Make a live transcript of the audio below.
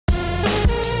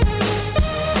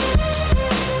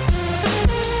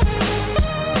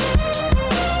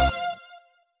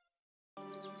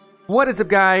What is up,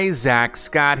 guys? Zack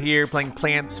Scott here, playing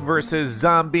Plants vs.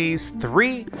 Zombies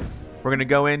 3. We're gonna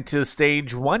go into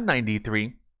stage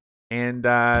 193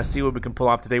 and see what we can pull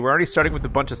off today. We're already starting with a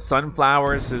bunch of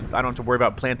sunflowers, so I don't have to worry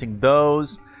about planting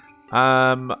those.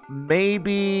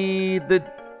 Maybe the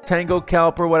tango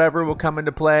kelp or whatever will come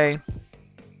into play.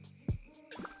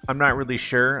 I'm not really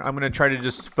sure. I'm gonna try to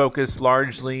just focus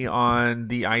largely on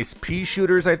the ice pea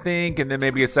shooters, I think, and then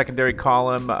maybe a secondary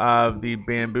column of the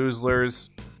bamboozlers.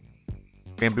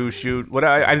 Bamboo shoot. What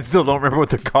I still don't remember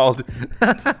what they're called.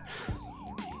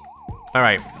 All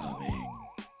right.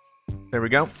 There we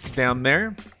go. Down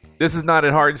there. This is not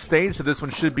a hard stage, so this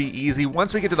one should be easy.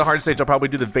 Once we get to the hard stage, I'll probably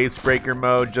do the vase breaker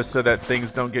mode just so that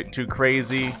things don't get too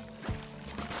crazy.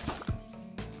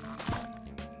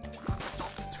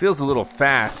 This feels a little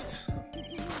fast.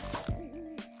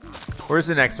 Where's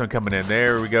the next one coming in?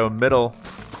 There we go, middle.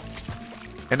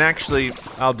 And actually,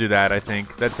 I'll do that, I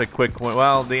think. That's a quick one.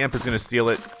 Well, the imp is going to steal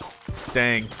it.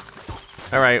 Dang.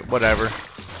 Alright, whatever.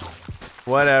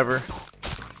 Whatever.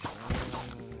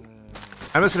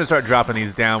 I'm just going to start dropping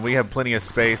these down. We have plenty of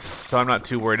space, so I'm not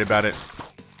too worried about it.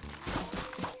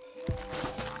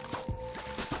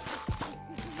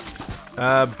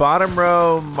 Bottom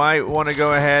row might want to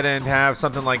go ahead and have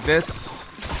something like this.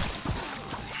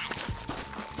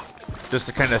 Just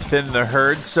to kind of thin the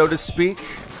herd, so to speak.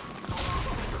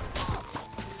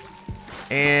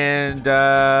 And,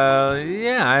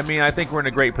 yeah, I mean, I think we're in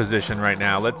a great position right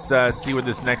now. Let's see where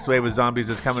this next wave of zombies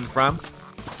is coming from.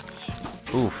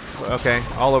 Oof, okay,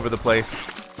 all over the place.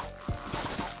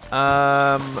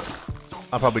 I'll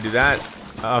probably do that.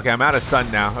 Okay, I'm out of sun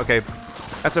now. Okay,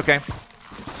 that's okay.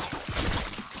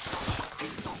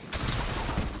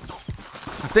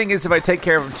 The thing is, if I take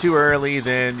care of them too early,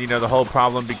 then, you know, the whole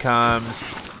problem becomes...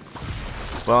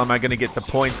 Well, am I going to get the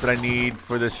points that I need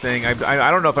for this thing? I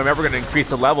don't know if I'm ever going to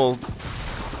increase the level.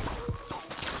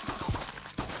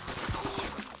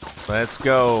 Let's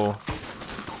go.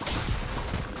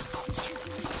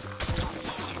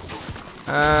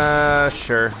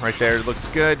 Sure. Right there. It looks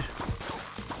good.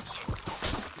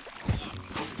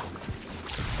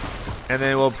 And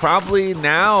then we'll probably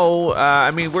now... I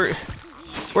mean, we're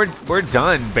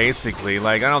done, basically.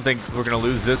 Like, I don't think we're gonna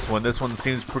lose this one. This one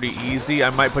seems pretty easy. I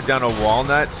might put down a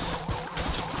walnut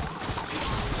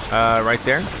right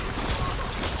there.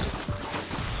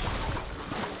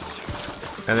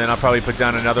 And then I'll probably put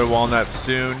down another walnut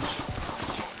soon.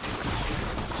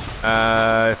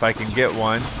 If I can get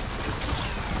one.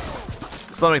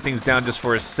 Slowing things down just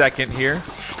for a second here.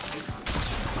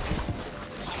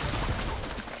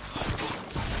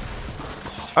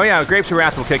 Oh yeah, Grapes of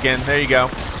Wrath will kick in. There you go.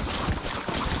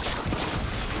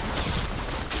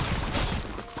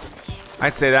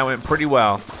 I'd say that went pretty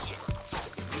well.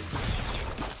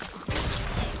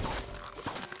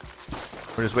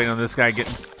 We're just waiting on this guy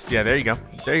getting... Yeah, there you go.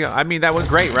 There you go. I mean, that went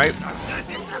great, right?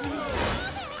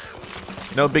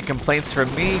 No big complaints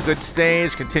from me. Good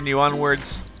stage. Continue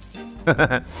onwards.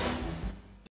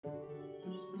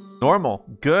 Normal.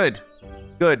 Good.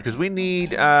 Good, because we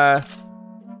need...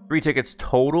 3 tickets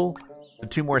total.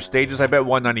 2 more stages. I bet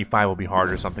 195 will be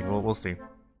hard or something. We'll see.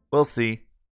 We'll see.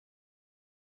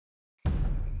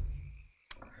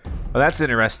 Well, that's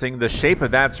interesting. The shape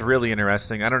of that's really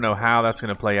interesting. I don't know how that's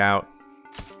going to play out.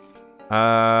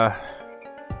 I'm a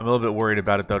little bit worried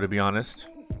about it, though, to be honest.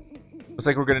 Looks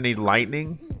like we're going to need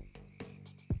lightning.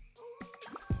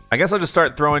 I guess I'll just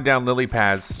start throwing down lily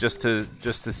pads just to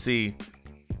see.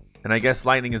 And I guess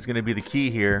lightning is going to be the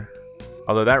key here.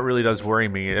 Although that really does worry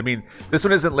me. I mean, this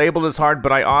one isn't labeled as hard,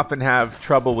 but I often have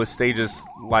trouble with stages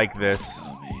like this.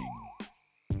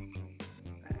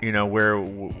 You know,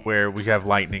 where we have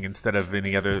lightning instead of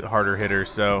any other harder hitter,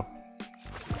 so...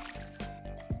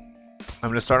 I'm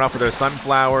going to start off with our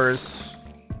sunflowers.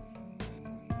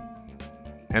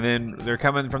 And then they're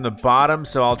coming from the bottom,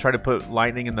 so I'll try to put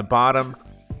lightning in the bottom.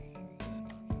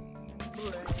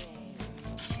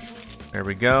 There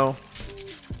we go.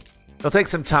 It'll take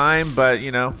some time, but,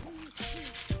 you know.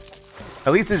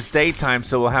 At least it's daytime,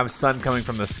 so we'll have sun coming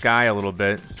from the sky a little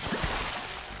bit.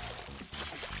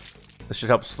 This should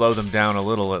help slow them down a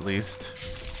little, at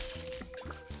least.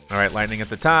 Alright, lightning at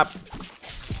the top.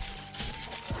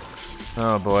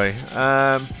 Oh, boy.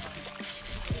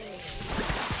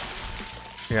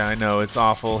 Yeah, I know, it's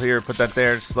awful. Here, put that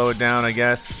there, slow it down, I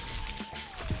guess.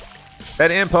 That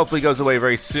imp hopefully goes away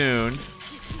very soon.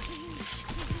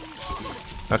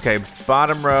 Okay,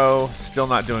 bottom row, still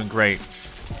not doing great.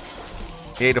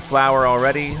 He ate a flower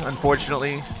already,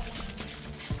 unfortunately.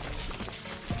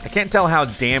 I can't tell how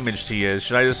damaged he is.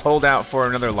 Should I just hold out for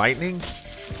another lightning?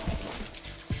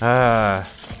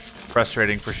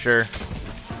 Frustrating for sure.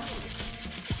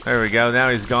 There we go. Now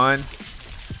he's gone.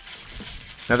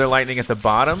 Another lightning at the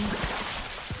bottom.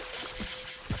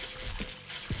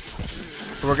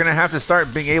 So we're gonna have to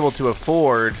start being able to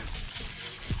afford.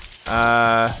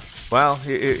 Well,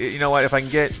 you know what? If I can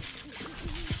get,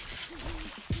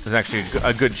 there's actually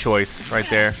a good choice right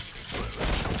there.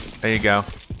 There you go.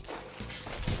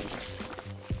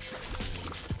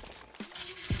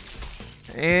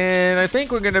 And I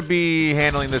think we're gonna be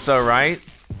handling this all right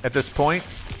at this point.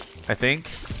 I think.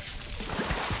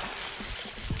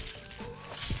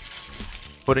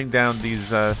 Putting down these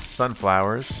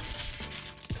sunflowers.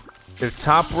 The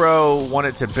top row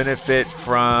wanted to benefit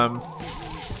from.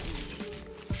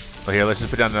 Well, here, let's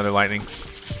just put down another lightning.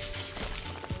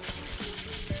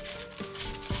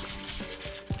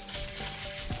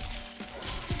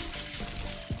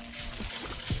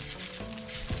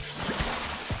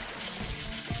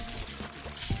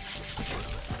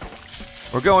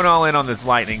 We're going all in on this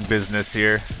lightning business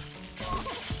here.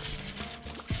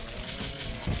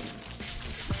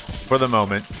 For the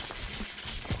moment.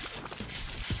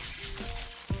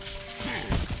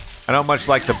 I don't much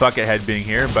like the bucket head being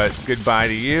here, but goodbye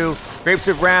to you. Grapes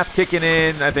of Wrath kicking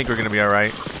in. I think we're going to be all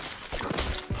right.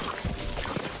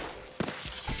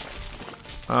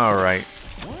 All right.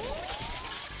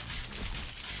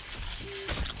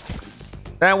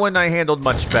 That one I handled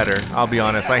much better, I'll be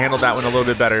honest. I handled that one a little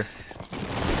bit better.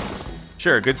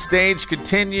 Sure, good stage,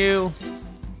 continue.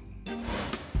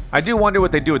 I do wonder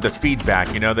what they do with the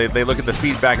feedback, you know? They look at the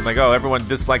feedback and like, oh, everyone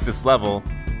disliked this level.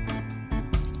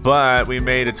 But we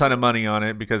made a ton of money on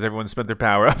it because everyone spent their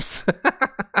power-ups.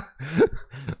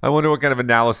 I wonder what kind of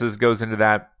analysis goes into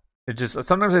that. It just,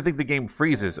 sometimes I think the game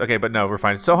freezes. Okay, but no, we're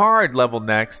fine. So hard level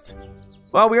next.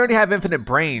 Well, we already have infinite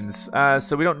brains,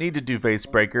 so we don't need to do Face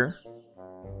Breaker.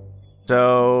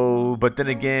 So, but then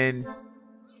again,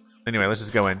 anyway, let's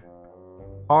just go in.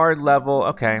 Hard level,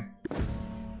 okay.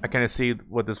 I kind of see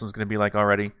what this one's going to be like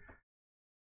already.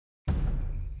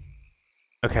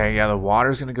 Okay, yeah, the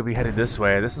water's going to be headed this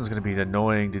way. This one's going to be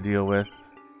annoying to deal with.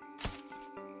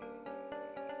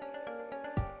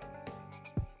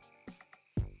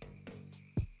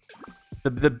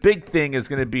 The big thing is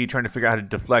going to be trying to figure out how to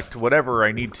deflect whatever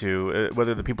I need to,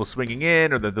 whether the people swinging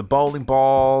in or the bowling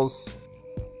balls.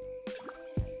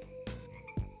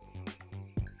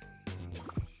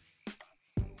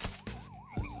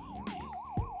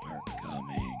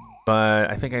 But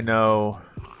I think I know.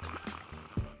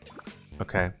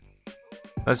 Okay,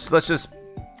 let's just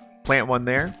plant one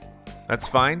there. That's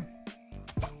fine.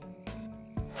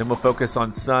 Then we'll focus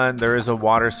on sun. There is a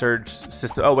water surge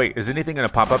system. Oh wait, is anything gonna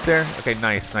pop up there? Okay,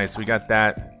 nice, nice. We got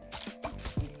that.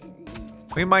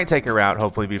 We might take her out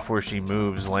hopefully before she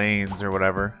moves lanes or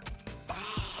whatever.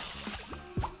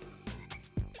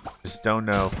 Just don't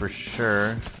know for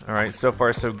sure. All right, so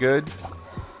far so good.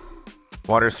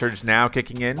 Water surge now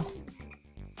kicking in.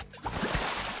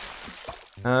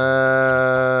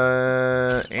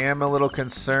 Am a little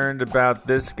concerned about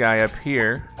this guy up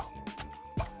here.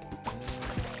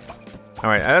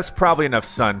 Alright, that's probably enough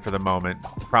sun for the moment.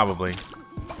 Probably.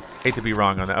 Hate to be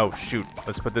wrong on that. Oh, shoot.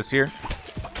 Let's put this here.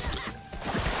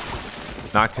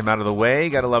 Knocked him out of the way.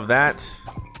 Gotta love that.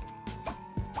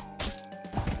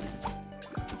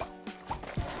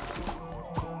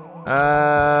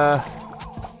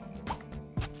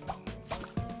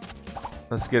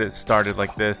 Let's get it started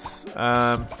like this.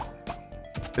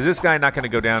 Is this guy not going to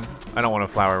go down? I don't want a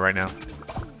flower right now.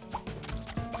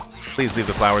 Please leave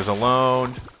the flowers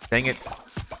alone. Dang it.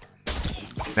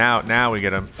 Now we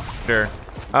get him. Sure.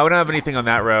 Oh, we don't have anything on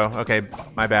that row. Okay,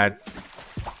 my bad.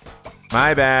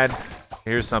 My bad.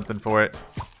 Here's something for it.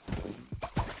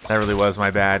 That really was my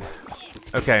bad.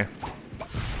 Okay.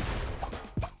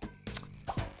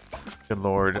 Good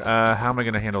lord. How am I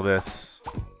going to handle this?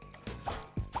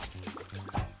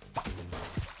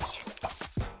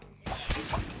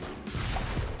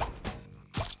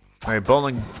 Alright,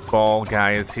 bowling ball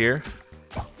guy is here.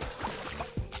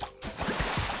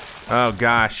 Oh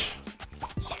gosh.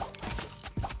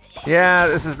 Yeah,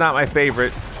 this is not my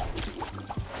favorite.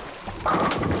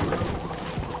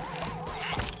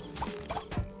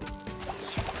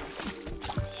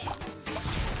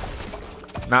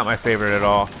 Not my favorite at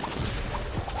all.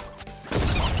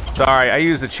 Sorry, I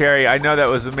used a cherry. I know that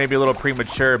was maybe a little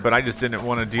premature, but I just didn't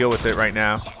want to deal with it right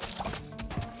now.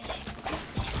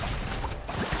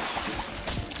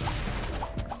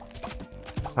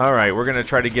 All right, we're gonna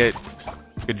try to get.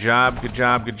 Good job, good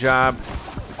job, good job.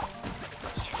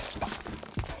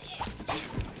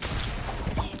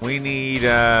 We need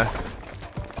those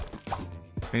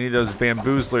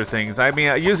bamboozler things. I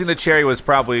mean, using the cherry was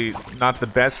probably not the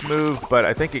best move, but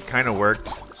I think it kind of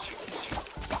worked.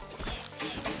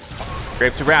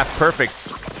 Grapes of Wrath, perfect.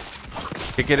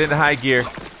 Kick it into high gear.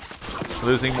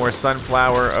 Losing more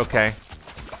sunflower, okay.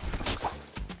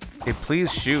 Okay,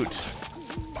 please shoot.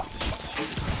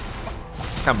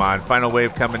 Come on, final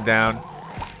wave coming down.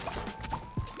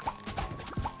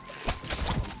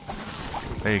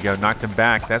 There you go, knocked him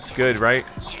back. That's good, right?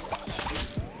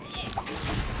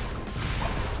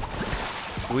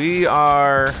 We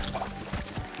are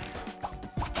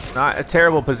not a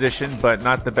terrible position, but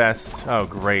not the best. Oh,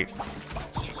 great.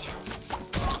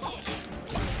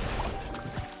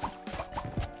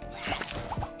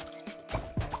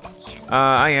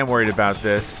 I am worried about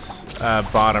this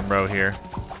bottom row here.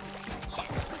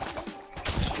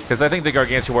 Because I think the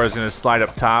Gargantuar is going to slide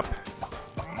up top.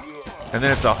 And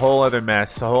then it's a whole other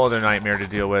mess, a whole other nightmare to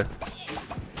deal with.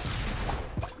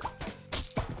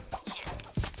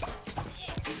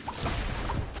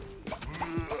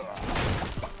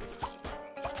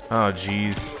 Oh,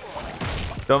 jeez.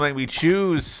 Don't make me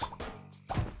choose.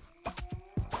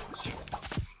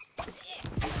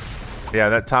 Yeah,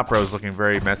 that top row is looking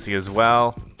very messy as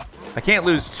well. I can't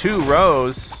lose 2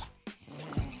 rows.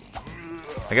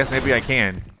 I guess maybe I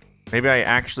can. Maybe I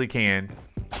actually can.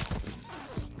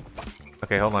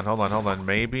 Okay, hold on.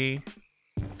 Maybe.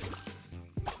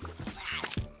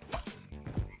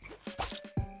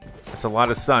 That's a lot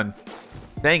of sun.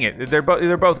 Dang it, they're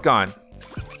both gone.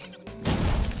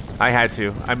 I had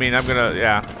to. I mean,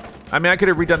 yeah. I mean, I could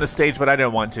have redone the stage, but I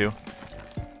didn't want to.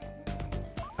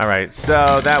 All right,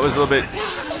 so that was a little bit,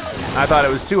 I thought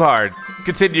it was too hard.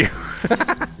 Continue.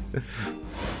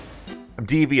 I'm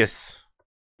devious.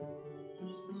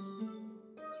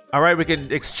 All right, we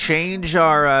can exchange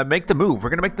our, make the move.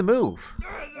 We're gonna make the move.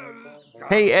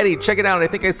 Hey, Eddie, check it out. I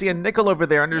think I see a nickel over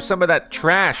there under some of that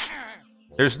trash.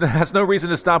 That's no reason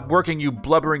to stop working, you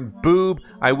blubbering boob.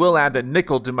 I will add the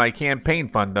nickel to my campaign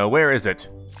fund, though. Where is it?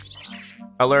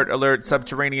 Alert, alert,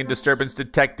 subterranean disturbance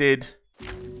detected.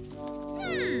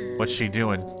 What's she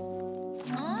doing?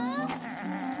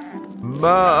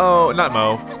 Mo, not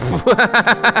Mo.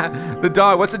 The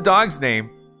dog, what's the dog's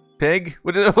name? Pig?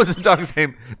 What's the dog's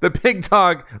name? The pig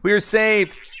dog. We are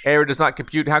saved. Error does not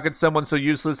compute. How could someone so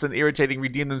useless and irritating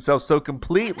redeem themselves so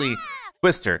completely?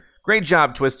 Twister. Great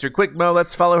job, Twister. Quick, Mo,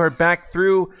 let's follow her back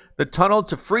through the tunnel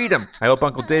to freedom. I hope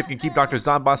Uncle Dave can keep Dr.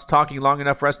 Zomboss talking long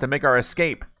enough for us to make our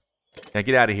escape. Yeah,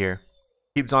 get out of here.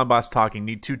 Keep Zomboss talking.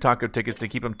 Need 2 taco tickets to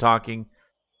keep him talking.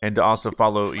 And to also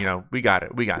follow, you know, we got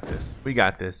it. We got this. We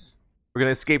got this. We're going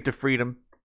to escape to freedom.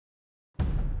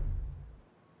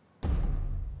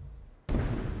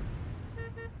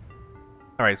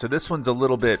 All right, so this one's a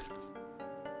little bit...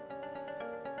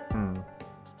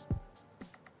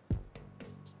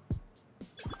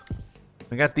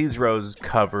 I got these rows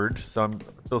covered, so I'm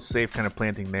feel safe kind of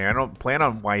planting there. I don't plan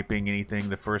on wiping anything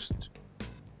the first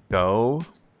go.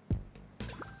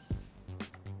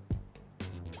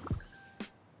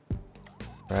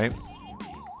 Right?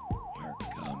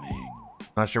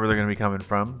 Not sure where they're going to be coming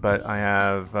from, but I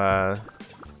have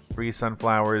 3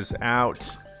 sunflowers out.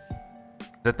 Is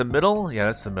that the middle? Yeah,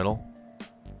 that's the middle.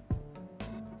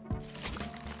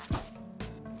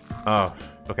 Oh,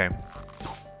 okay.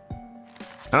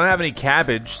 I don't have any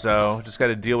cabbage, so just got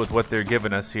to deal with what they're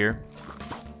giving us here.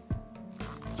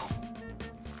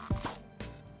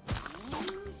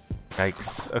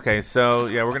 Yikes. Okay, so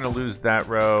yeah, we're going to lose that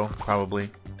row, probably.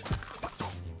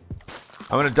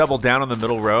 I'm going to double down on the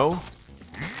middle row.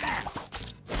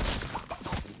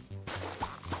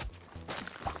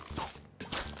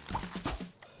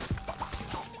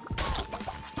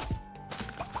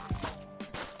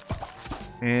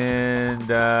 And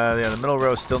yeah, the middle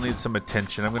row still needs some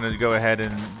attention. I'm going to go ahead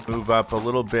and move up a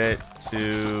little bit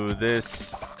to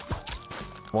this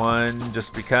one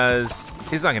just because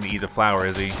he's not going to eat the flower,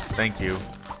 is he? Thank you.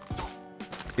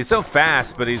 He's so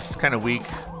fast, but he's kind of weak.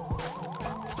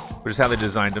 Which is how they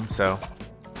designed him, so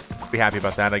be happy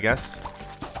about that, I guess.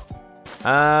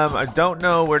 I don't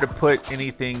know where to put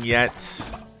anything yet.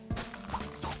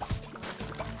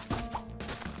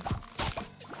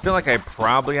 I feel like I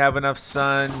probably have enough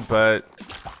sun, but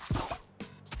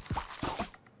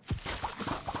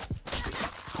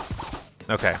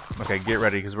okay, get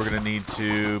ready because we're gonna need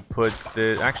to put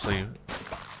the actually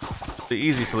the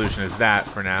easy solution is that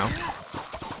for now.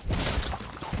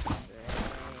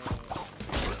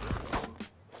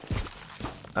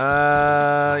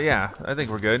 Yeah, I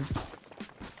think we're good.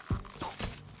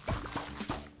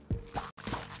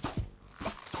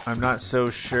 I'm not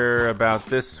so sure about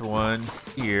this one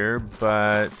here,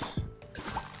 but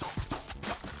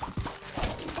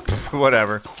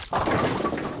whatever.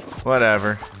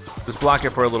 Whatever. Just block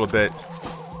it for a little bit.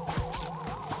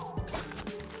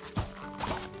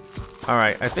 All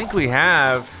right, I think we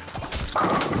have.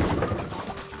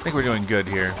 I think we're doing good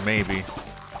here, maybe.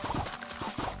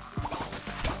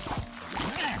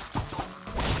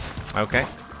 Okay.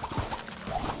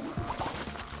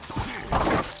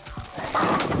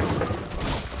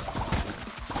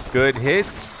 Good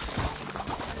hits.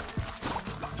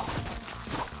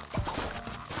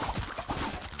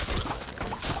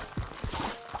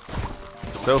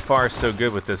 So far, so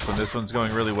good with this one. This one's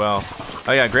going really well.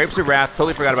 Oh yeah, Grapes of Wrath.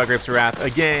 Totally forgot about Grapes of Wrath.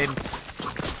 Again,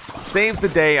 saves the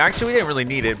day. Actually, we didn't really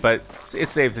need it, but it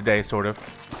saves the day, sort of.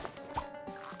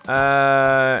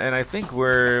 And I think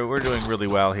we're doing really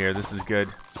well here. This is good.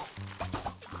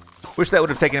 Wish that would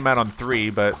have taken him out on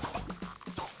 3, but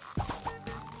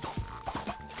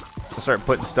I'll start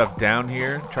putting stuff down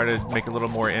here. Try to make a little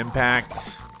more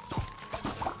impact.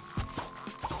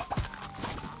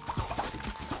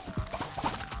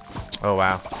 Oh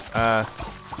wow.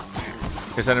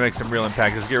 Guess I had to make some real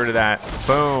impact. Just get rid of that.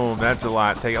 Boom. That's a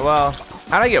lot. Take it. Well,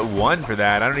 how did I get 1 for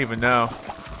that? I don't even know.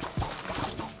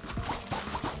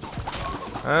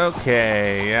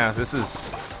 Okay. Yeah, this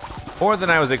is more than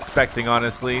I was expecting,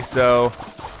 honestly. So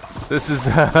this is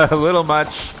a little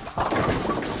much.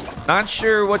 Not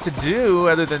sure what to do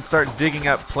other than start digging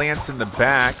up plants in the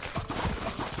back.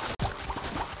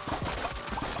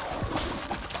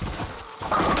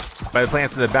 By the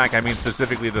plants in the back, I mean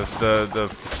specifically the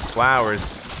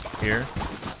flowers here.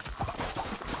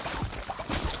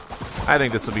 I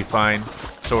think this will be fine,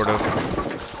 sort of.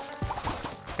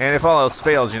 And if all else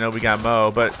fails, you know, we got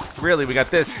Mo. But really, we got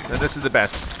this, and this is the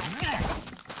best.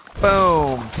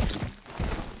 Boom.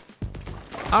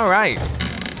 All right.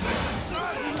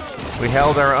 We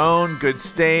held our own. Good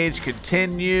stage.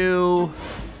 Continue.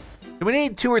 Do we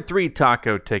need 2 or 3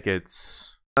 taco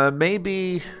tickets?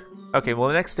 Maybe. Okay, well,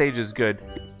 the next stage is good.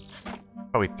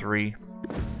 Probably 3.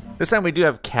 This time we do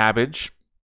have cabbage.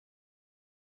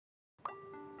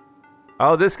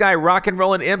 Oh, this guy,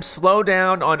 Rock-N-Rollin imp, slow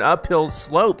down on uphill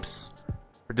slopes.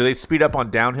 Or do they speed up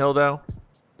on downhill, though?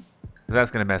 Because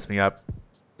that's going to mess me up.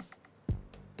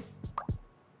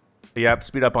 Yep,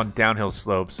 speed up on downhill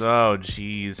slopes. Oh,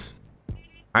 jeez.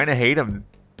 Kind of hate him.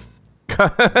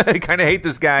 Kind of hate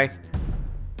this guy.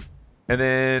 And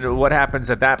then what happens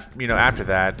at that, you know, after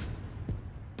that?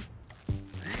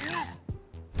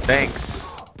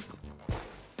 Thanks.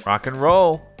 Rock and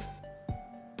roll.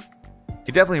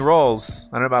 He definitely rolls.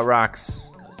 I don't know about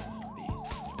rocks.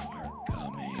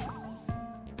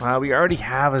 Wow, we already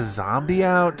have a zombie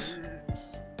out.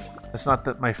 That's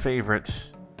not my favorite.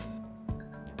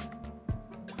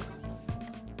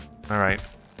 All right.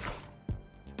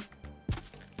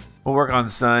 We'll work on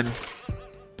sun.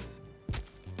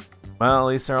 Well,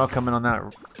 at least they're all coming on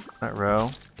that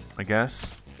row, I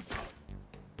guess.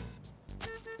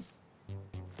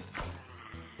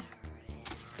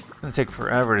 It's gonna take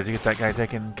forever to get that guy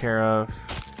taken care of.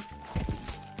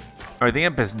 Alright, the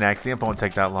imp is next. The imp won't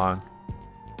take that long.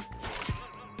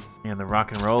 And the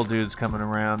rock and roll dude's coming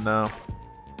around though.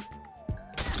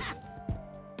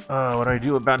 Oh, what do I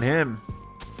do about him?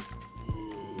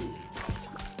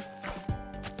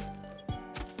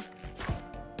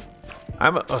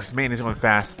 Oh man, he's going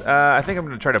fast. I think I'm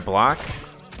gonna try to block.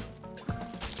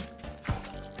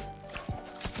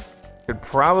 Could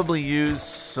probably use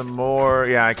some more.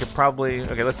 Yeah, I could probably.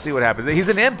 Okay, let's see what happens. He's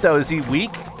an imp though. Is he weak?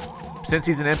 Since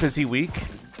he's an imp, is he weak?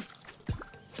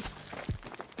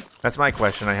 That's my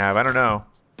question I have. I don't know.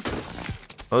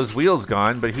 Well, his wheel's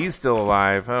gone, but he's still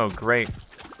alive. Oh, great.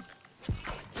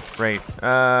 Great.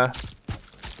 Oh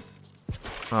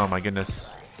my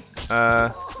goodness.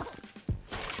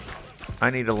 I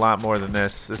need a lot more than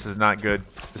this. This is not good.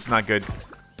 This is not good.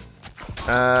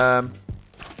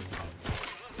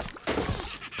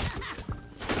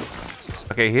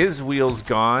 Okay, his wheel's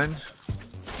gone.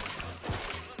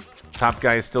 Top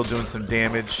guy is still doing some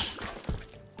damage.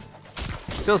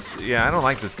 Still, yeah, I don't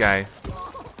like this guy.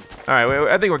 All right,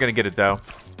 I think we're gonna get it though.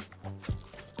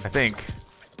 I think.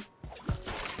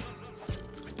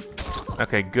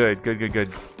 Okay, good, good, good, good.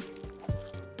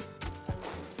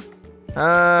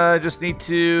 Just need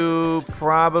to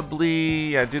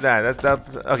probably do that.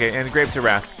 That's okay. And Grapes of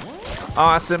Wrath,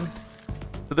 awesome.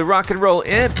 So the rock and roll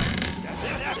imp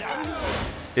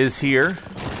is here,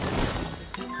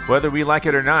 whether we like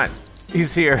it or not.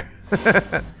 He's here.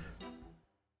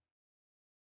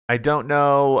 I don't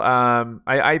know.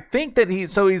 I think that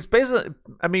he's basically.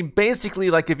 I mean, basically,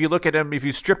 like if you look at him, if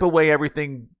you strip away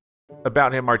everything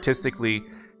about him artistically,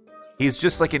 he's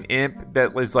just like an imp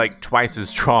that is like twice as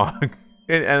strong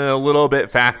and a little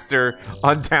bit faster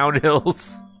on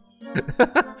downhills.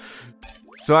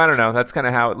 So I don't know. That's kind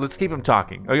of how. Let's keep him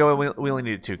talking. Oh, yeah, we only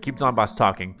needed 2. Keep Zomboss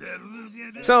talking.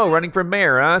 So, running for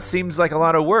mayor, huh? Seems like a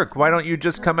lot of work. Why don't you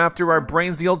just come after our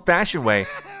brains the old-fashioned way?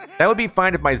 That would be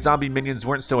fine if my zombie minions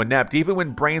weren't so inept. Even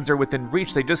when brains are within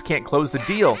reach, they just can't close the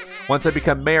deal. Once I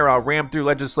become mayor, I'll ram through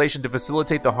legislation to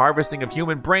facilitate the harvesting of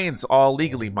human brains, all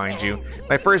legally, mind you.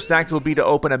 My first act will be to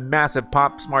open a massive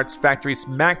Pop Smarts factory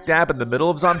smack dab in the middle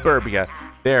of Zomburbia.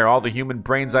 There, all the human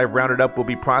brains I've rounded up will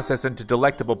be processed into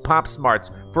delectable Pop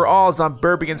Smarts for all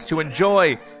Zomburbians to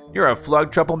enjoy. You're a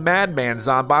flug trouble madman,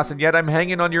 Zomboss, and yet I'm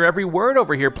hanging on your every word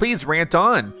over here. Please rant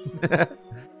on.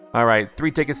 All right,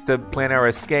 3 tickets to plan our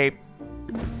escape.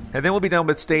 And then we'll be done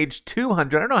with stage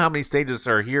 200. I don't know how many stages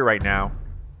are here right now.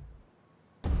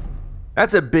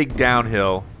 That's a big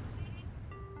downhill.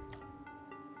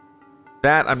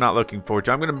 That I'm not looking forward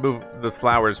to. I'm going to move the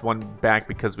flowers one back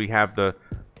because we have the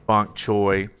bonk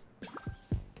choy.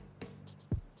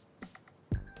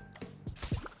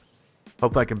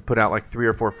 Hope I can put out like 3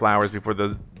 or 4 flowers before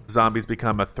the zombies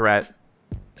become a threat.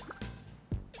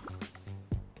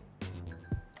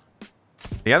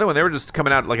 The other one, they were just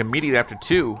coming out like immediately after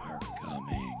 2.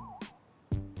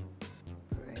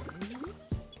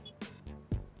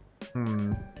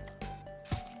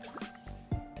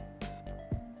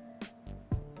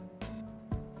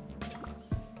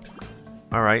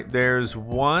 All right, there's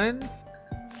one.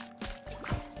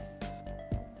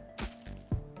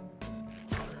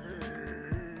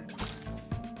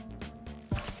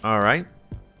 All right.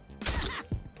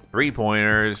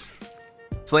 3-pointers.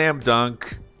 Slam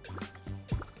dunk.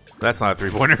 That's not a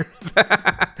 3-pointer.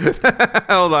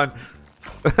 Hold on.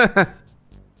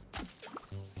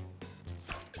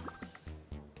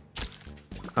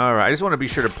 All right, I just want to be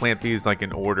sure to plant these like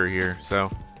in order here. So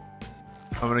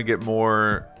I'm gonna get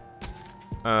more.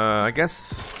 I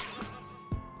guess.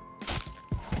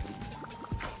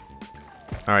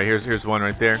 All right, here's one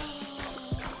right there.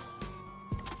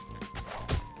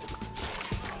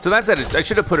 So that's it. I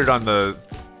should have put it on the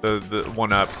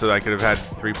one up so that I could have had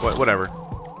 3 point. Whatever.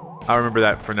 I'll remember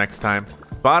that for next time.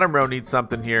 Bottom row needs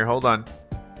something here. Hold on.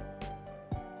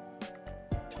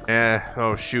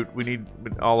 Oh shoot. We need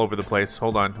all over the place.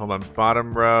 Hold on. Hold on.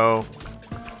 Bottom row.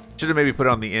 Should have maybe put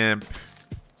it on the imp.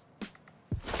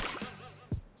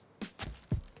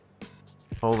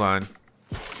 Hold on.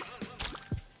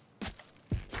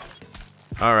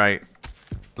 All right.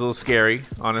 A little scary,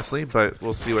 honestly, but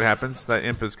we'll see what happens. That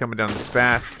imp is coming down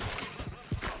fast.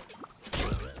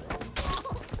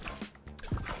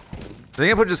 The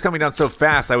imp was just coming down so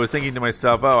fast, I was thinking to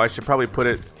myself, oh, I should probably put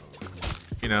it,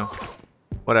 you know,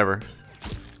 whatever.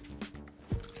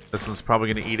 This one's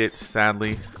probably going to eat it,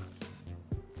 sadly.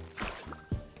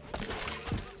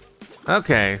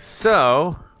 Okay,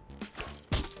 so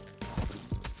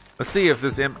let's see if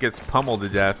this imp gets pummeled to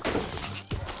death.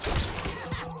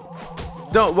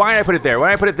 Don't. Why did I put it there? Why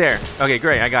did I put it there? Okay,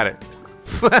 great. I got it.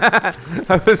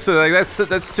 I was like,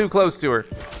 that's too close to her.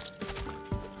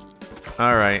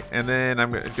 All right, and then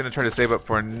I'm gonna try to save up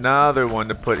for another one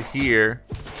to put here.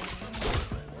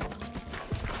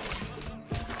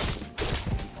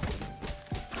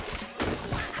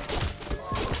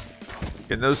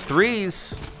 Getting those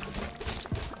 3s.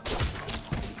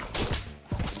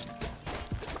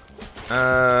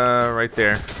 Right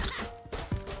there.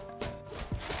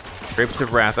 Grapes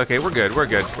of Wrath. Okay, we're good. We're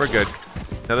good. We're good.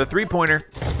 Another 3-pointer.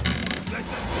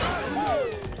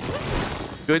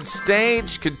 Good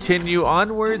stage. Continue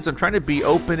onwards. I'm trying to be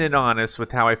open and honest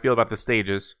with how I feel about the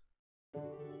stages.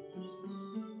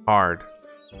 Hard.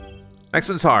 Next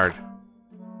one's hard.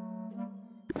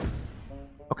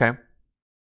 Okay.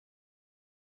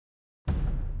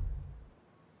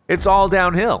 It's all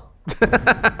downhill.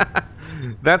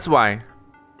 That's why.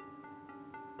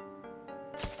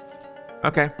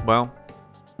 Okay, well.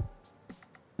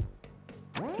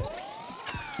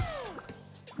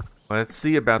 Let's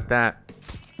see about that.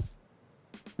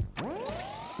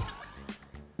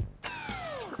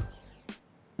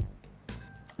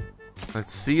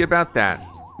 Let's see about that.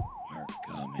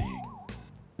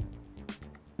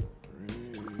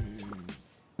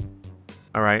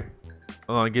 All right.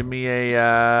 Hold on, give me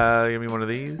one of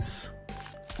these.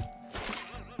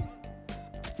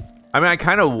 I mean, I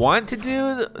kind of want to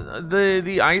do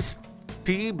the ice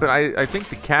pea, but I think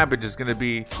the cabbage is going to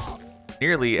be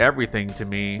nearly everything to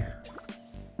me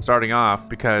starting off,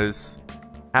 because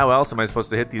how else am I supposed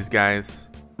to hit these guys?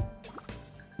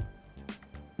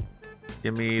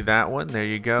 Give me that one. There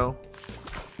you go.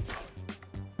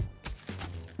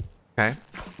 Okay.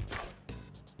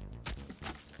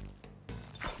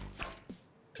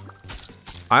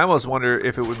 I almost wonder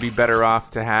if it would be better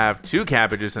off to have 2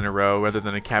 cabbages in a row rather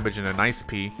than a cabbage and a nice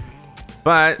pea.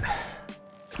 But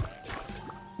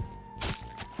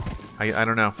I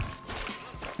don't know.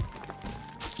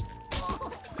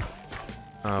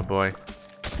 Oh boy.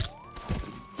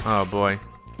 Oh boy.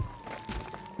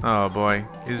 Oh boy.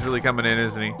 He's really coming in,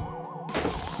 isn't he?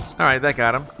 Alright, that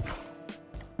got him.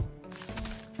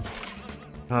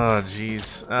 Oh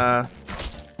jeez.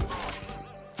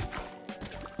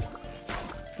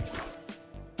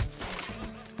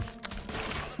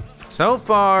 So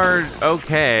far,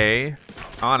 okay.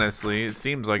 Honestly, it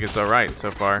seems like it's alright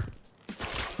so far.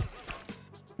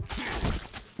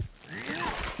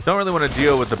 Don't really want to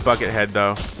deal with the bucket head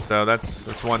though, so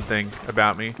that's one thing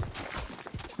about me.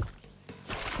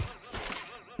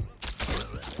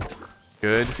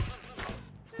 Good.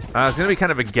 It's gonna be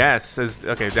kind of a guess. As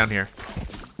okay, down here.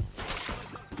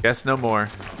 Guess no more.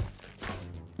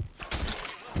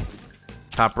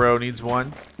 Top row needs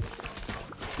one.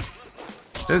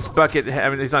 This bucket, I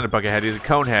mean, he's not a bucket head. He's a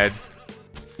cone head.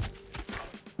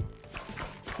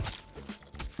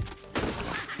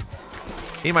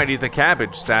 He might eat the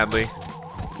cabbage, sadly.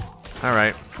 All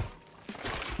right.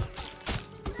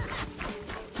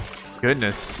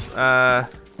 Goodness. We're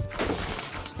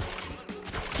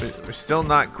still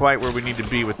not quite where we need to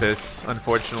be with this,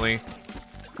 unfortunately.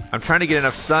 I'm trying to get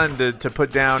enough sun to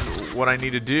put down what I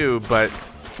need to do, but...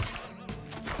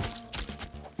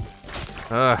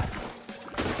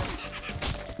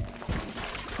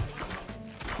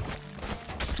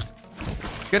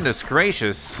 Goodness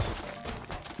gracious.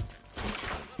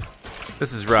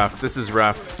 This is rough. This is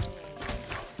rough.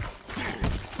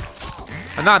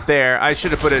 I'm not there. I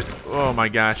should have put it... Oh my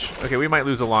gosh. Okay, we might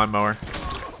lose a lawnmower.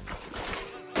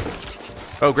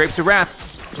 Oh, Grapes of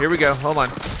Wrath. Here we go. Hold on.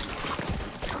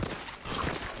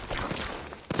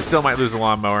 We still might lose a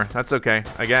lawnmower. That's okay,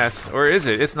 I guess. Or is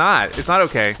it? It's not. It's not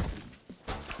okay.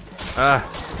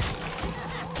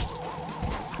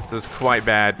 This is quite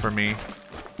bad for me.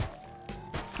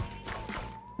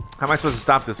 How am I supposed to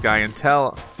stop this guy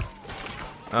until...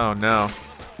 Oh no.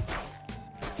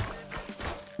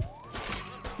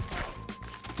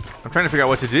 I'm trying to figure out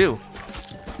what to do.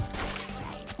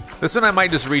 This one I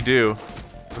might just redo.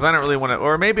 Because I don't really want to...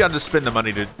 Or maybe I'll just spend the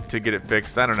money to get it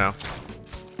fixed. I don't know.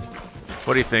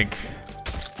 What do you think?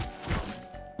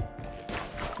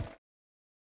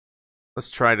 Let's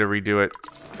try to redo it.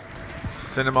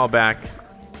 Send them all back.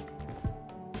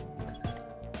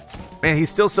 Man, he's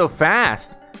still so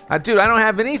fast. Dude, I don't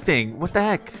have anything. What the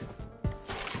heck?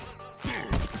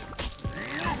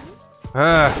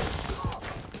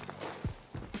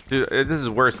 Dude, this is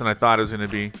worse than I thought it was going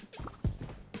to be.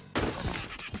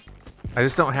 I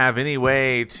just don't have any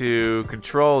way to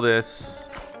control this.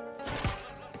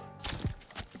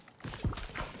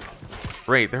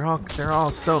 Great, they're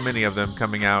all so many of them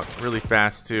coming out really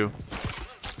fast too.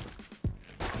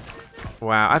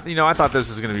 Wow, I thought this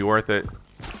was going to be worth it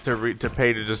to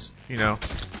pay to just, you know.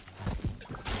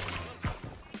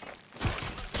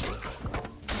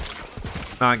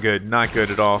 Not good, not good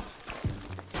at all.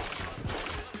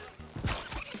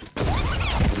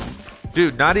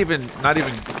 Dude, not even good.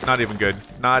 Not even good.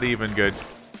 Not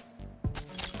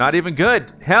even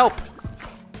good. Help!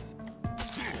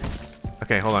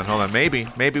 Okay, hold on. Maybe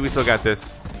we still got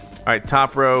this. All right,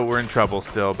 top row, we're in trouble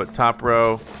still, but top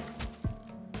row.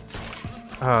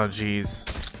 Oh, jeez.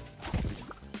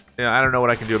 Yeah, I don't know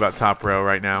what I can do about top row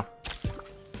right now.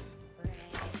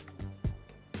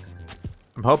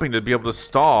 I'm hoping to be able to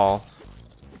stall.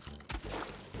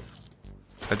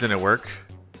 That didn't work.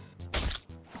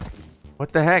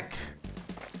 What the heck?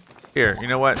 Here, you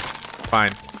know what?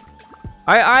 Fine.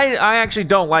 I actually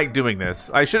don't like doing this.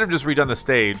 I should have just redone the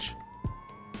stage.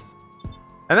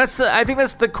 And I think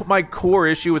that's my core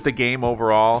issue with the game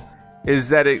overall, is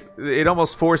that it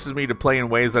almost forces me to play in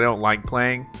ways that I don't like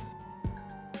playing.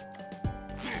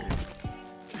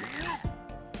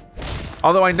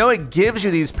 Although I know it gives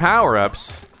you these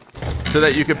power-ups so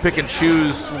that you can pick and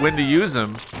choose when to use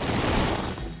them.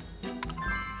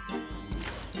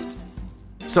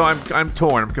 So I'm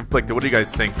torn, I'm conflicted. What do you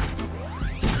guys think?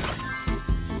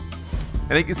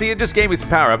 And you can see it just gave me some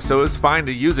power-ups, so it was fine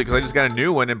to use it because I just got a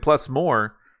new one and plus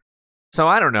more. So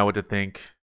I don't know what to think.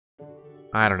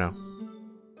 I don't know.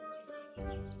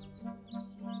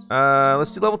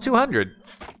 Let's do level 200.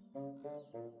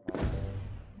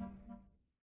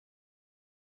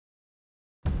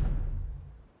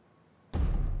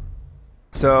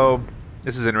 So,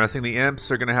 this is interesting. The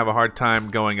imps are going to have a hard time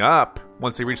going up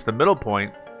once they reach the middle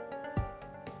point.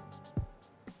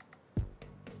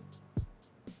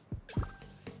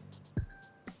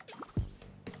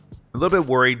 A little bit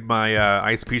worried my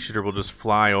ice pea shooter will just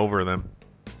fly over them.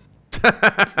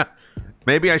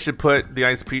 Maybe I should put the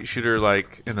ice pea shooter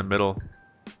like in the middle.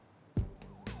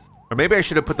 Or maybe I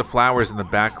should have put the flowers in the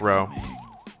back row.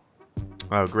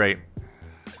 Oh, great.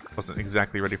 Wasn't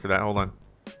exactly ready for that. Hold on.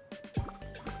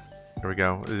 There we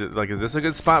go. Is it like, is this a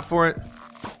good spot for it?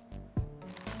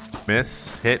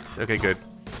 Miss, hit. Okay, good.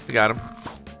 We got him.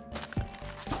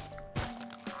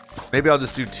 Maybe I'll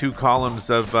just do 2 columns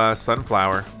of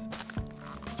sunflower.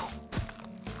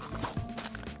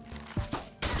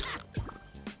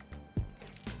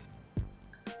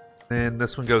 And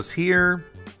this one goes here.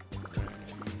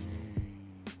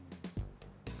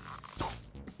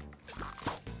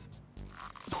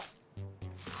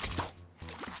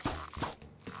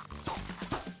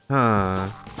 Huh.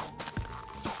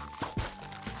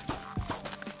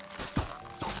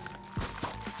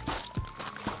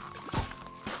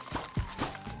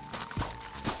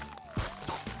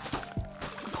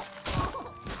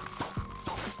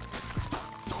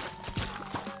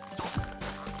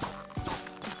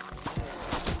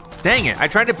 Dang it, I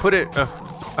tried to put it,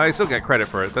 I still get credit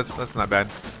for it. That's not bad.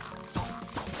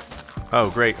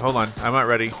 Oh, great, hold on, I'm not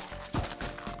ready.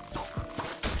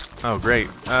 Oh, great,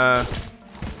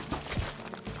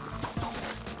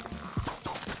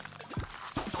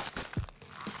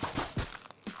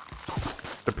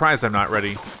 surprised I'm not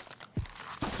ready.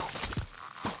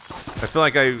 I feel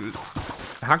like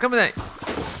how come that?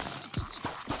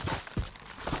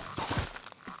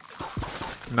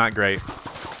 Not great.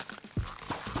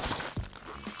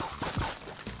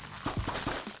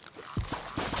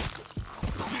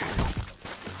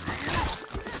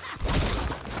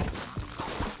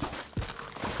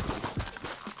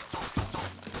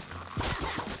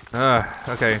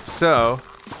 Okay, so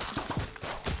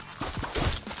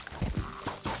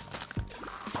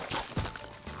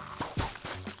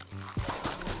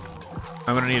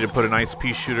I'm gonna need to put an ice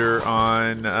pea shooter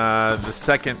on the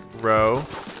second row,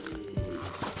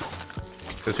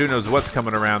 because who knows what's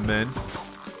coming around then.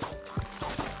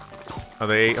 Oh,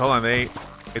 they ate. Hold on, they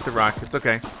ate the rock. It's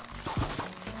okay.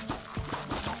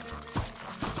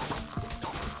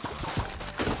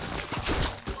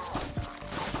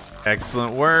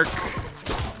 Excellent work.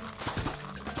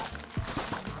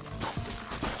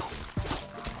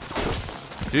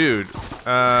 Dude,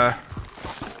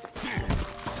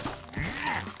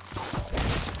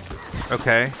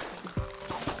 okay.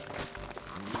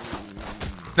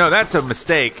 No, that's a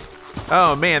mistake.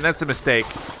 Oh man, that's a mistake.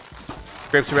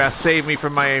 Grapes of Wrath, save me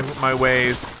from my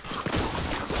ways.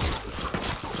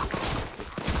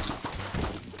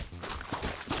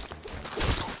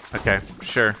 Okay,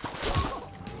 sure.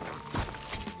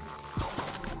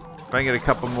 If I can get a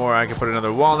couple more, I can put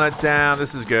another walnut down.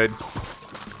 This is good.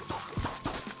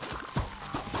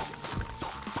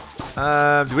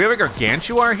 Do we have a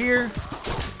gargantuar here?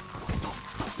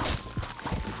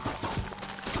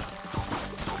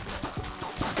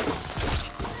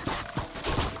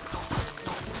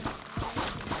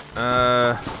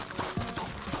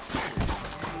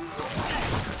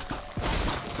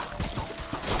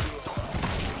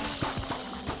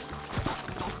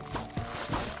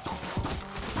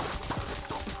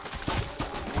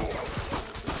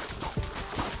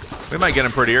 We might get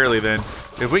him pretty early then.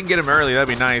 If we can get him early, that'd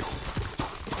be nice.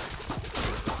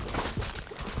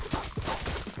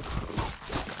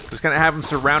 Just kind of have him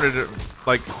surrounded,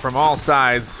 like, from all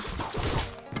sides.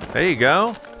 There you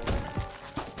go.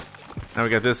 Now we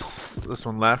got this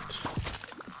one left.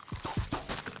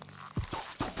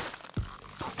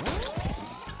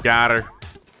 Got her.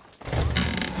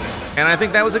 And I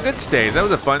think that was a good stage. That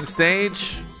was a fun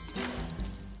stage.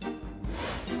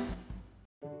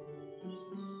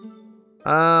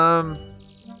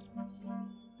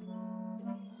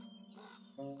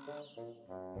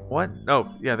 What?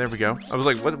 Oh, yeah, there we go. I was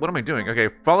like, what am I doing? Okay,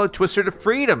 follow Twister to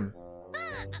freedom.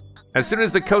 As soon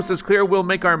as the coast is clear, we'll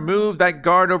make our move. That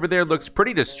guard over there looks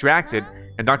pretty distracted,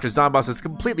 and Dr. Zomboss is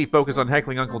completely focused on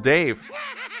heckling Uncle Dave.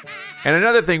 And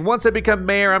another thing, once I become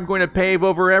mayor, I'm going to pave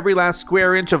over every last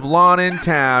square inch of lawn in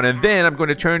town, and then I'm going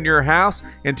to turn your house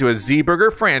into a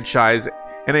Z-Burger franchise,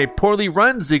 and a poorly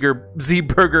run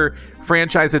Z-Burger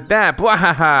franchise at that.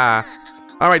 Bwahaha!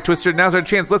 All right, Twister, now's our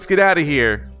chance. Let's get out of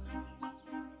here.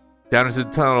 Down into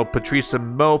the tunnel, Patrice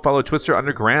and Mo follow Twister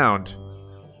underground.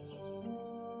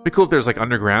 Be cool if there's like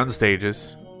underground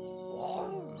stages.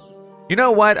 You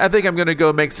know what? I think I'm gonna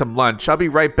go make some lunch. I'll be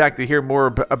right back to hear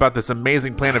more about this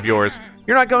amazing plan of yours.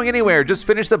 You're not going anywhere. Just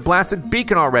finish the blasted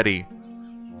beacon already.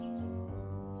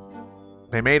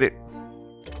 They made it.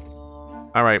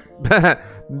 All right.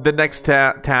 The next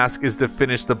task is to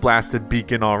finish the blasted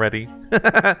beacon already.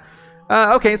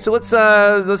 Okay, so let's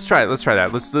try it. Let's try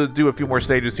that. Let's do a few more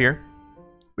stages here.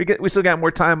 We still got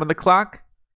more time on the clock.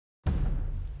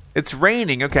 It's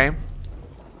raining. Okay.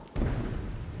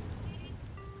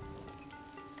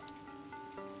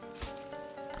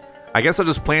 I guess I'll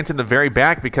just plant in the very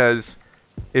back because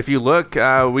if you look,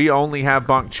 we only have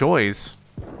bok choys.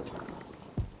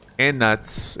 And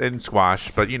nuts and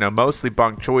squash, but you know, mostly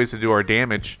bok choys to do our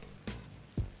damage.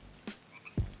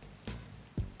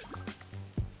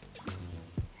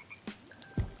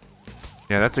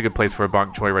 Yeah, that's a good place for a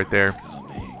bok choy right there.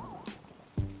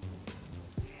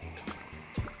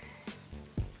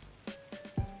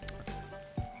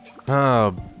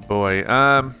 Oh boy.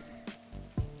 I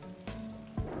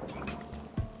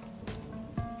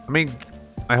mean,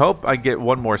 I hope I get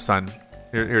one more sun.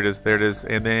 Here it is. There it is.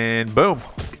 And then boom.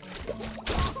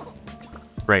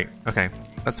 Great. Okay.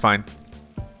 That's fine.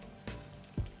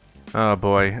 Oh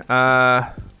boy.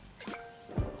 Are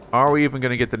we even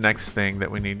gonna get the next thing that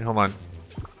we need? Hold on.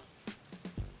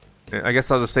 I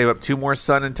guess I'll just save up 2 more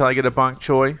sun until I get a bok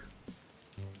choy.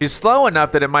 She's slow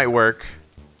enough that it might work.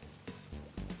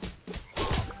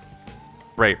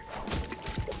 Right.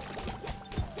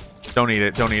 Don't eat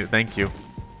it. Don't eat it. Thank you.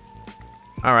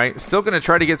 Alright. Still gonna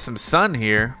try to get some sun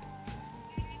here.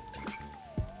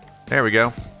 There we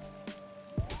go.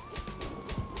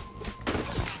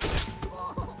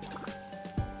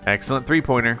 Excellent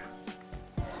 3-pointer.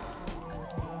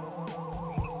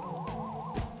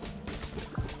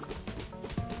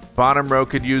 Bottom row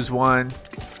could use one.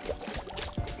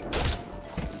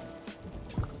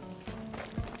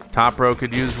 Top row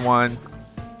could use one.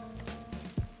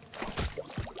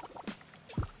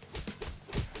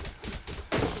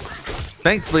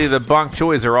 Thankfully, the bok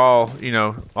choys are all, you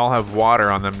know, all have water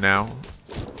on them now.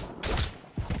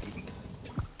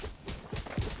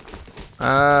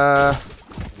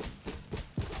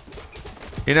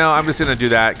 You know, I'm just gonna do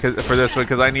that for this one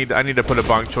because I need to put a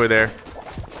bok choy there.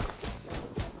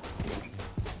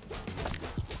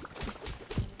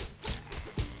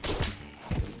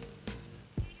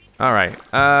 All right.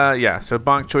 Yeah. So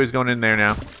bok choy's going in there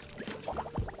now.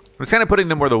 I'm just kind of putting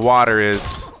them where the water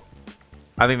is.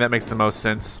 I think that makes the most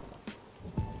sense.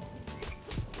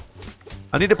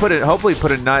 I need to put it. Hopefully,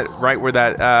 put a nut right where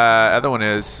that other one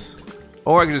is,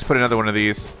 or I can just put another one of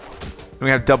these. And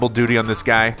we have double duty on this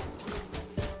guy.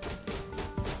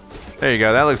 There you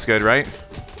go. That looks good, right?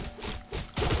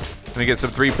 Let me get some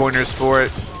 3-pointers for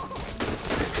it.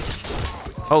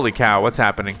 Holy cow! What's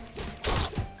happening?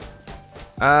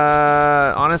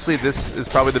 Honestly, this is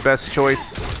probably the best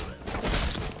choice.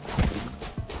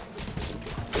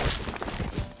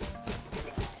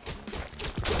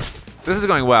 This is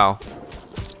going well.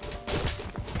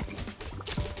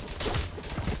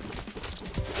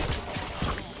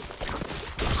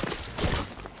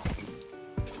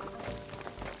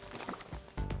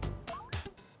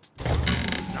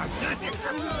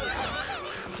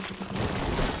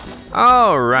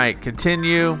 All right,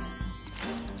 continue.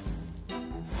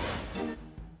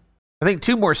 I think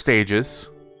 2 more stages.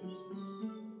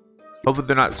 Hopefully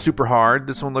they're not super hard.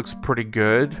 This one looks pretty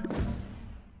good.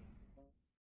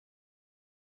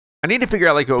 I need to figure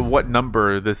out like what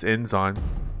number this ends on.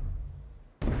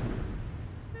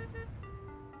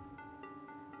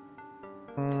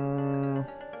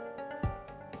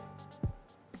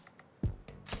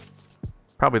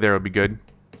 Probably there would be good.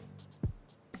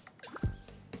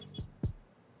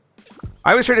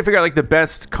 I was trying to figure out like the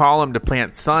best column to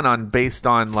plant sun on based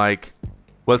on like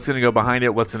what's gonna go behind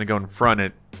it, what's gonna go in front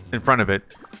of it.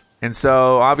 And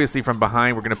so obviously from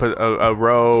behind we're gonna put a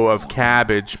row of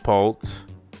cabbage pult.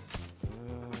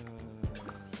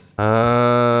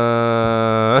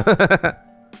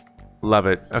 Love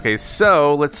it. Okay,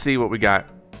 so let's see what we got.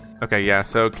 Okay, yeah,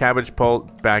 so cabbage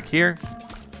pult back here.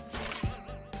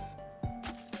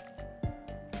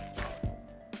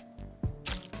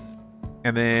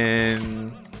 And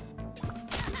then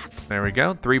there we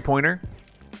go, 3-pointer.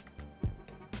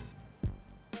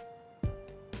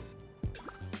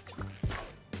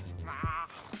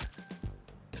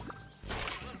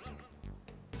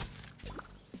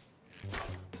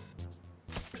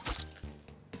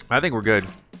 I think we're good.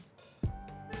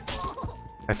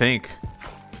 I think.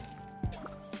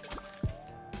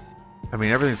 I mean,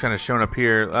 everything's kind of shown up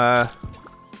here. I'm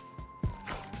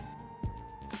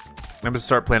gonna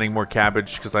start planting more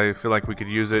cabbage because I feel like we could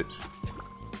use it.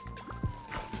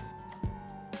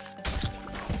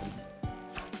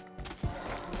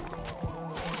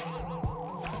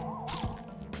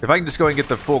 If I can just go and get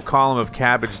the full column of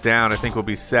cabbage down, I think we'll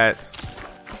be set.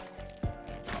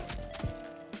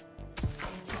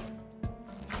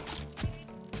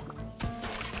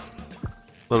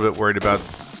 A little bit worried about...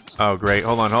 Oh, great.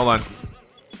 Hold on, hold on.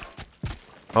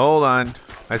 Hold on.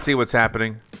 I see what's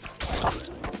happening.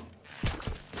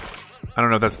 I don't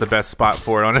know if that's the best spot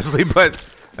for it, honestly, but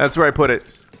that's where I put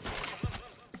it.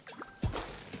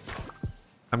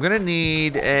 I'm gonna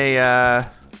need a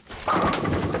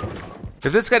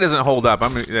If this guy doesn't hold up,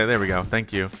 I'm gonna, yeah, there we go.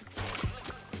 Thank you.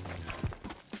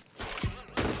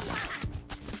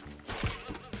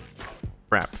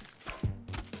 Crap.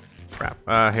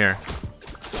 Crap. Here.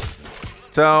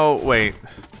 So, wait.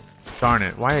 Darn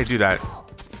it. Why did I do that?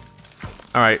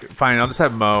 Alright, fine. I'll just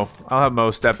have Mo. I'll have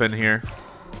Mo step in here.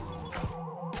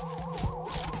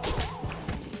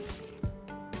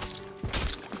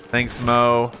 Thanks,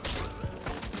 Mo.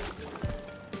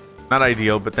 Not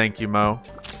ideal, but thank you, Mo.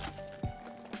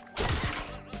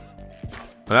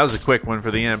 Well, that was a quick one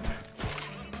for the imp.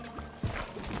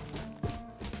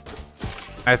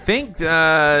 I think,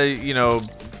 you know...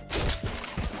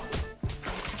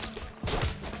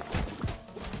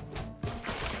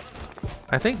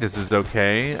 I think this is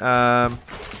okay.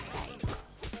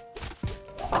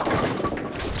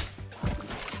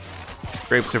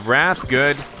 Grapes of Wrath,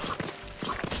 good.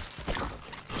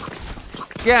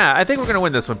 Yeah, I think we're gonna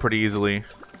win this one pretty easily.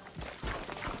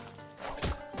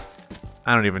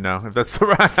 I don't even know if that's the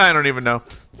right. I don't even know.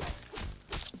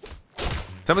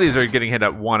 Some of these are getting hit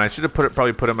at 1. I should have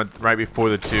probably put them right before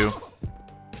the 2.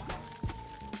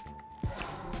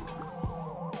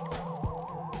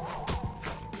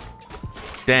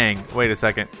 Dang! Wait a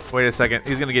second. Wait a second.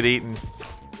 He's gonna get eaten.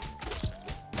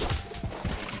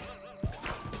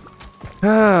 All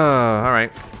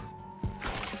right.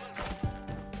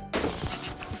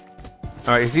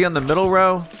 All right. Is he on the middle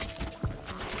row?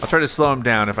 I'll try to slow him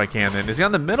down if I can. Then is he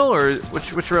on the middle or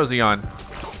which row is he on?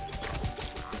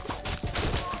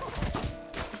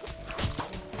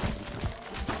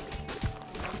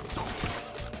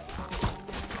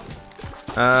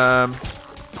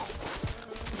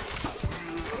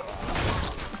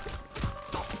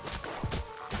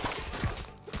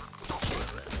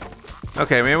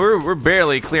 Okay, man, we're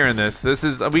barely clearing this. This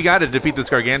is we got to defeat this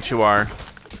Gargantuar.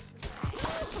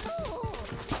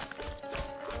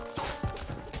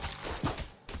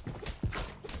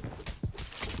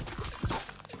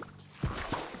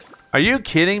 Are you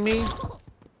kidding me?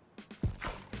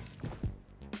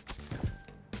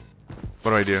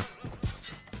 What do I do?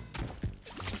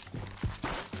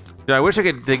 Dude, I wish I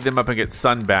could dig them up and get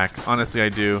sun back. Honestly, I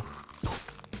do.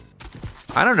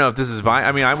 I don't know if this is I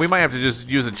mean, we might have to just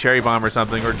use a cherry bomb or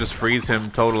something, or just freeze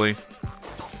him totally.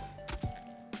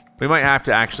 We might have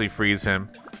to actually freeze him.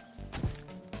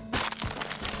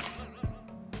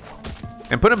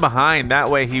 And put him behind, that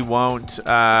way he won't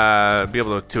be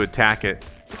able to attack it.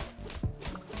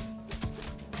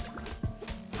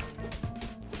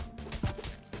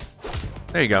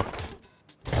 There you go.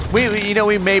 You know,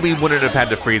 we maybe wouldn't have had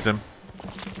to freeze him.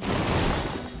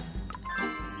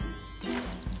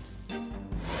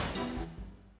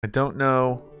 I don't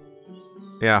know.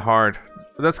 Yeah, hard.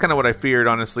 But that's kind of what I feared,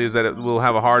 honestly, is that it will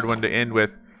have a hard one to end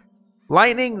with.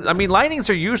 Lightning, I mean, lightnings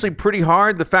are usually pretty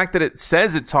hard. The fact that it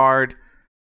says it's hard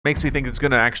makes me think it's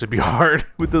gonna actually be hard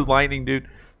with the lightning, dude.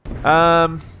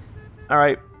 All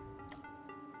right.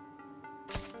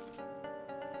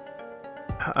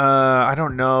 I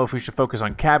don't know if we should focus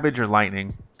on cabbage or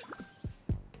lightning.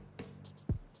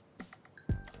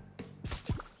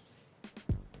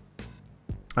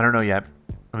 I don't know yet.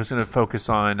 I'm just gonna focus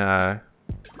on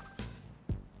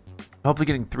hopefully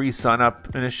getting 3 sun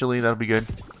up initially. That'll be good.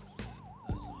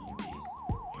 The zombies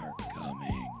are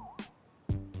coming.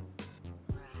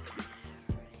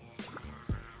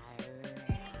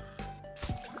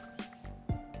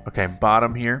 Okay,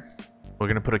 bottom here. We're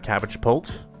gonna put a cabbage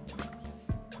pult.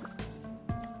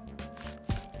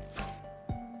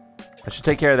 That should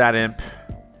take care of that imp.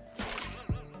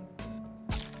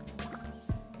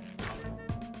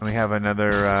 And we have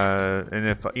another, and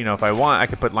if, you know, if I want, I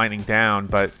could put lightning down,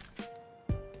 but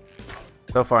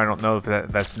so far I don't know if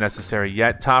that's necessary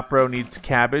yet. Top row needs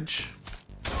cabbage.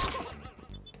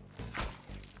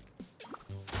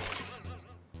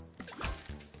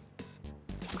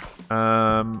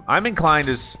 I'm inclined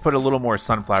to just put a little more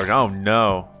sunflower. Oh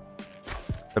no.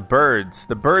 The birds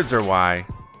are why.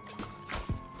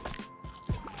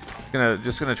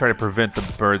 Just gonna try to prevent the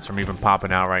birds from even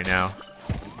popping out right now.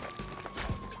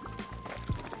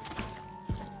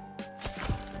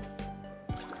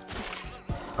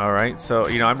 All right, so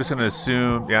you know, I'm just gonna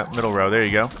assume, yeah, middle row. There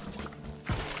you go.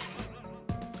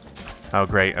 Oh,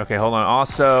 great. Okay, hold on.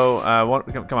 Also,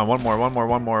 come on, one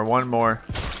more.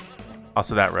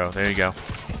 Also that row. There you go.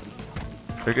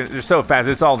 They're so fast.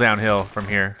 It's all downhill from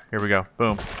here. Here we go.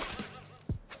 Boom.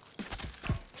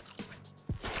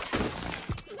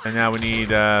 And now we need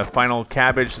final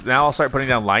cabbage. Now I'll start putting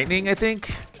down lightning, I think.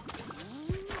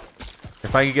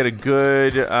 If I could get a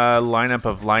good lineup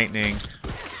of lightning.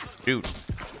 Shoot.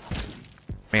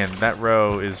 Man, that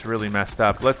row is really messed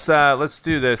up. Let's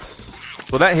do this.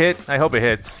 Will that hit? I hope it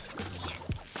hits.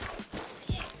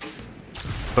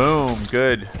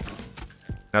 good.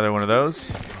 Another one of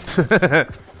those.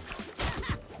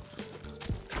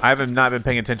 I have not been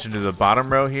paying attention to the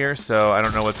bottom row here, so I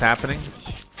don't know what's happening.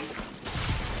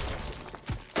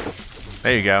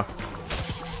 There you go.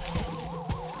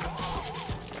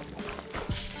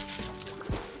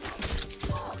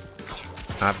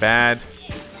 Not bad.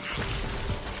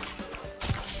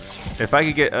 If I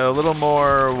could get a little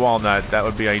more walnut, that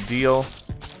would be ideal.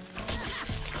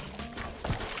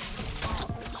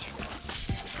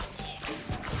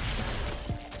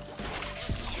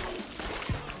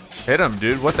 Hit him,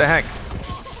 dude. What the heck?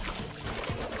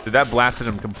 Dude, that blasted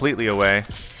him completely away.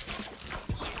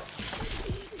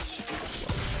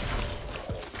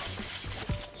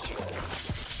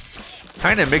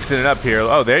 Kind of mixing it up here.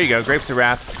 Oh, there you go. Grapes of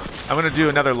Wrath. I'm going to do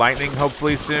another lightning,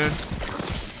 hopefully, soon.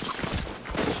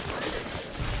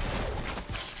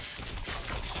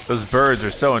 Those birds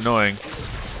are so annoying.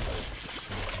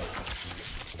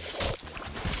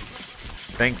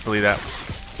 Thankfully, that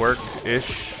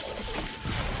worked-ish.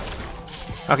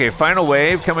 Okay, final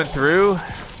wave coming through. I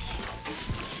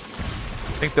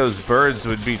think those birds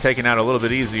would be taken out a little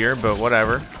bit easier, but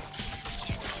whatever.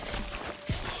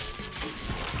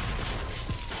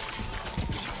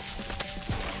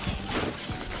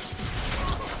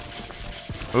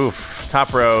 Oof,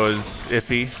 top row is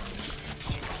iffy.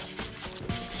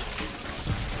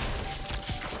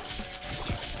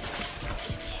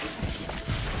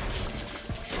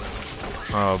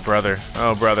 Oh, brother.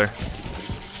 Oh, brother.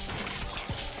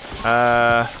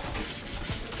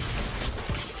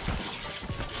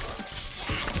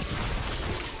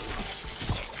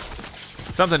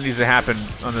 Something needs to happen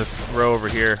on this row over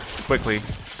here quickly.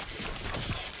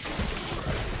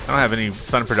 I don't have any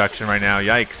sun production right now.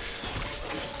 Yikes.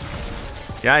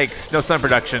 Yikes. No sun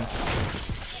production.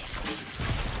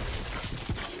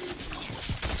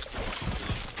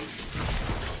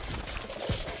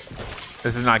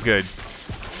 This is not good.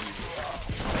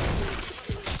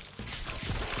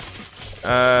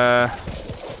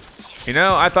 You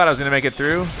know, I thought I was gonna make it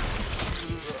through.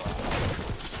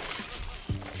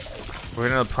 We're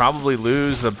gonna probably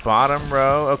lose the bottom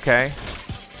row. Okay.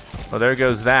 Well, there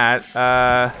goes that.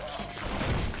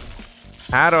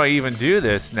 How do I even do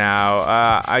this now?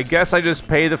 I guess I just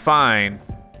pay the fine.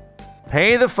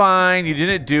 Pay the fine. You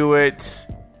didn't do it.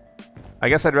 I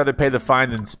guess I'd rather pay the fine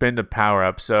than spend a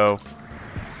power-up, so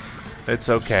it's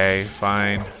okay.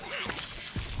 Fine.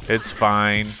 It's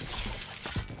fine.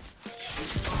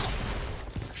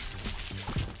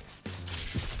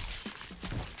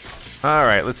 All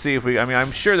right, let's see if we, I mean, I'm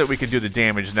sure that we can do the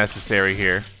damage necessary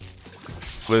here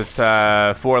with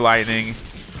 4 lightning,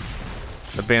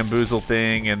 the bamboozle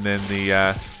thing, and then the,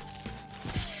 I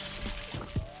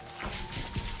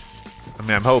mean,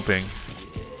 I'm hoping.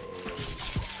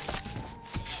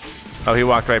 Oh, he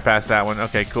walked right past that one.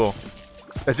 Okay, cool.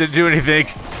 That didn't do anything.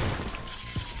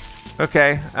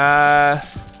 Okay,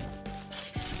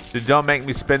 don't make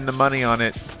me spend the money on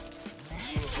it.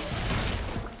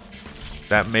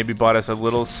 That maybe bought us a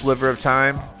little sliver of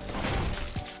time.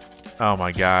 Oh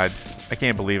my god. I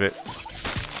can't believe it.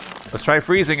 Let's try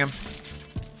freezing him.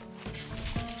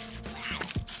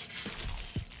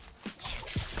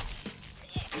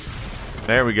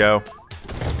 There we go.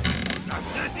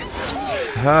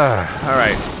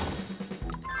 Alright.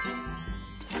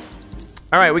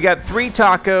 Alright, we got 3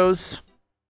 tacos.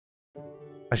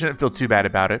 I shouldn't feel too bad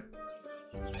about it.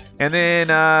 And then,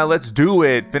 let's do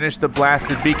it. Finish the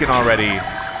blasted beacon already.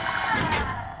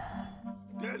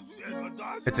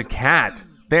 It's a cat.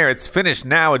 There, it's finished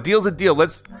now. A deal's a deal.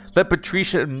 Let's let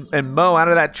Patricia and Mo out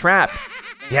of that trap.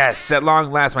 Yes, at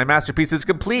long last, my masterpiece is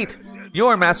complete.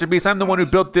 Your masterpiece. I'm the one who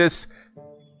built this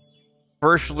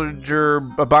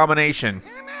Verschlinger abomination.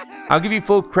 I'll give you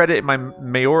full credit in my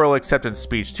mayoral acceptance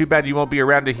speech. Too bad you won't be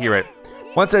around to hear it.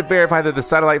 Once I verify that the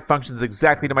satellite functions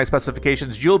exactly to my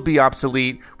specifications, you'll be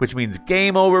obsolete, which means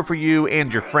game over for you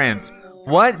and your friends.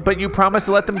 What? But you promised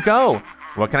to let them go.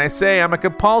 What can I say? I'm a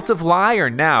compulsive liar.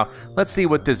 Now, let's see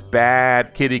what this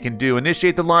bad kitty can do.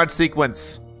 Initiate the launch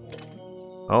sequence.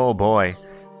 Oh boy.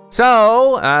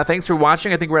 So, thanks for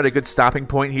watching. I think we're at a good stopping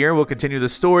point here. We'll continue the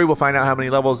story. We'll find out how many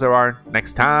levels there are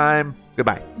next time.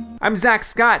 Goodbye. I'm Zack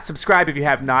Scott. Subscribe if you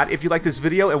have not. If you like this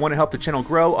video and want to help the channel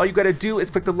grow, all you gotta do is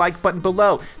click the like button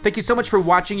below. Thank you so much for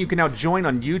watching. You can now join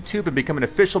on YouTube and become an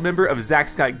official member of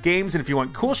ZackScottGames. And if you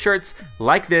want cool shirts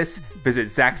like this, visit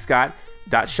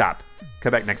ZackScott.shop.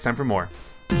 Come back next time for more.